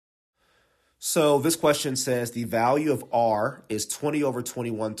So this question says the value of r is 20 over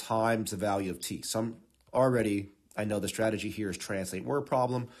 21 times the value of t. So I know the strategy here is translate word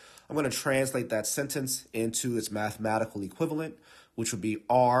problem. I'm going to translate that sentence into its mathematical equivalent, which would be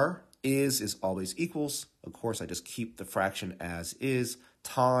r is always equals. Of course, I just keep the fraction as is,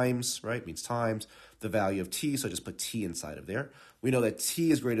 times, right, means times, the value of t, so I just put t inside of there. We know that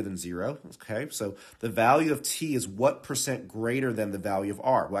t is greater than 0, okay? So the value of t is what percent greater than the value of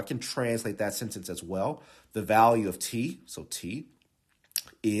r? Well, I can translate that sentence as well. The value of t, so t,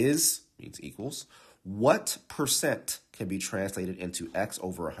 is, means equals, what percent can be translated into x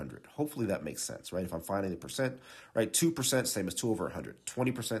over 100? Hopefully that makes sense, right? If I'm finding the percent, right, 2% same as 2 over 100.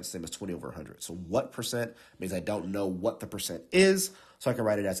 20% same as 20 over 100. So what percent means I don't know what the percent is, so I can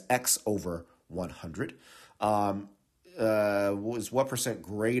write it as x over 100. Was what percent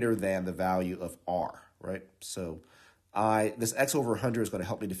greater than the value of r, right? So this x over 100 is going to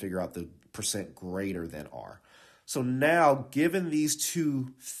help me to figure out the percent greater than r. So now, given these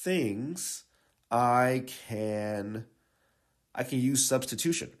two things, I can use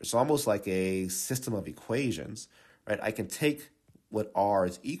substitution. It's almost like a system of equations, right? I can take what r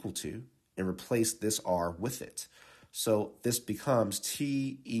is equal to and replace this r with it. So this becomes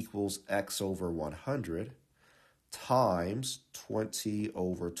t equals x over 100 times 20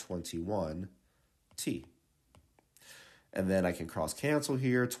 over 21 t. And then I can cross cancel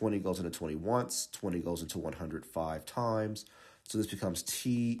here. 20 goes into 20 once. 20 goes into 105 times. So this becomes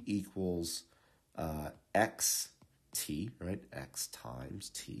t equals xt, right? X times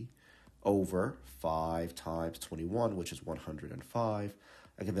t over 5 times 21, which is 105.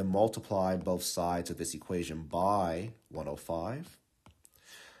 I can then multiply both sides of this equation by 105,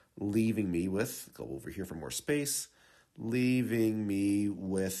 leaving me with, go over here for more space, leaving me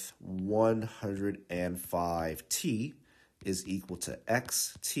with 105t is equal to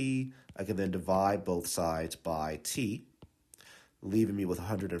xt. I can then divide both sides by t, leaving me with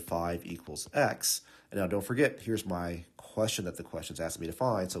 105 equals x. And now don't forget, here's my question that the question's asking me to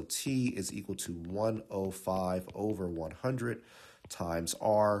find. So t is equal to 105 over 100 times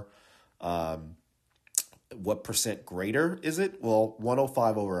r. What percent greater is it? Well,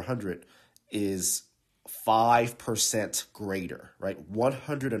 105 over 100 is 5% greater, right?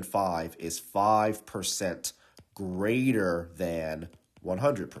 105 is 5% greater than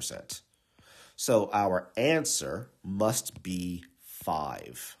 100%. So our answer must be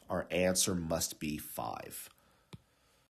 5. Our answer must be 5.